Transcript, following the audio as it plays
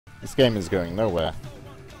This game is going nowhere.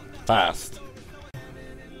 Fast.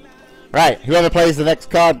 Right, whoever plays the next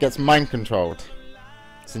card gets mind controlled.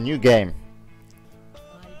 It's a new game.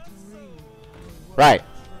 Right,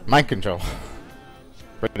 mind control.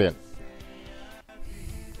 Brilliant.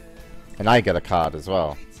 And I get a card as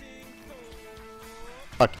well.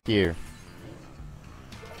 Fuck you.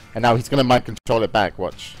 And now he's gonna mind control it back,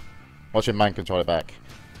 watch. Watch him mind control it back.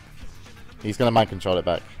 He's gonna mind control it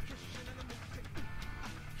back.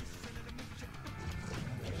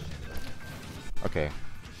 Okay.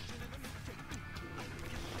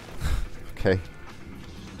 Okay.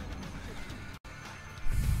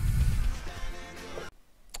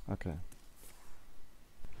 Okay.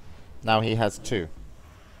 Now he has 2.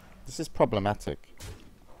 This is problematic.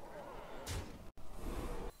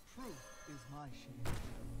 Truth is my shield.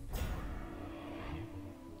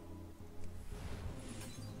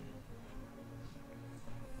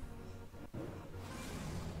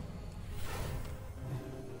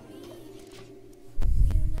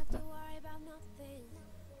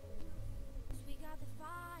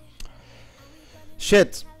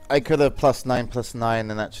 Shit! I could have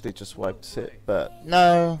 +9/+9 and actually just wiped it, but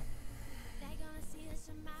no.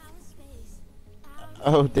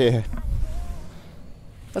 Oh dear.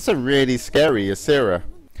 That's a really scary Asira.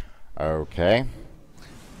 Okay.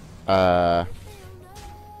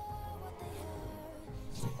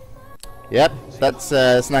 Yep, that's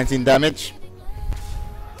 19 damage.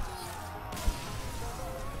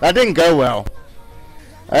 That didn't go well.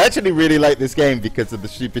 I actually really like this game because of the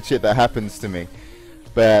stupid shit that happens to me.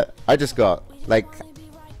 But I just got, like,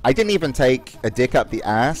 I didn't even take a dick up the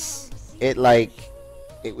ass. It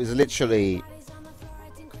was literally,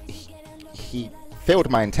 he filled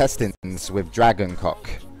my intestines with dragon cock.